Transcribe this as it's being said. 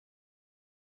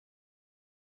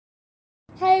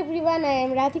Hi everyone, I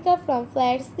am Radhika from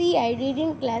Flat C. I read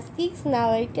in class 6.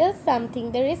 Now I tell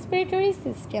something. The respiratory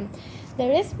system. The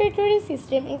respiratory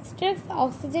system extracts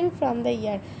oxygen from the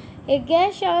air, a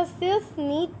gas our cells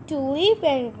need to live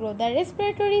and grow. The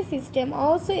respiratory system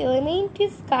also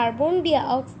eliminates carbon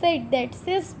dioxide that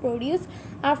cells produce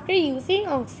after using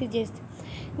oxygen.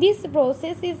 This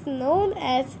process is known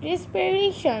as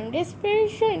respiration.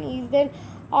 Respiration is an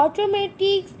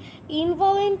automatic,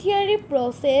 involuntary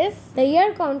process. The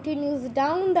air continues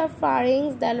down the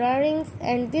pharynx, the larynx,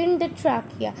 and then the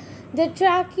trachea. The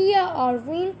trachea or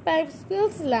windpipe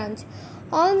fills lungs.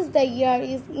 Once the air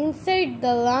is inside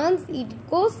the lungs, it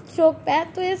goes through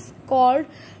pathways called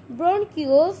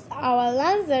bronchioles. Our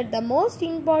lungs are the most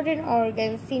important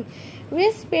organs in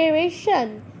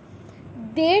respiration.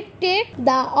 They take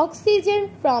the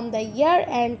oxygen from the air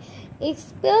and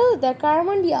expel the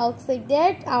carbon dioxide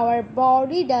that our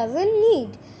body doesn't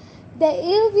need. The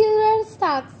alveolar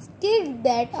sacs take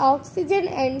that oxygen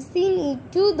and send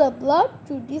it to the blood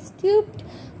to distribute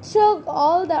through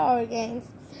all the organs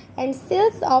and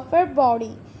cells of our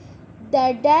body.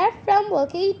 The diaphragm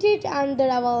located under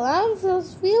our lungs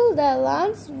helps fill the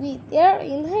lungs with air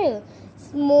inhaled.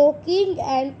 Smoking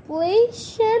and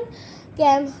pollution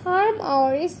can harm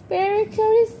our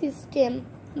respiratory system.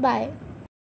 Bye.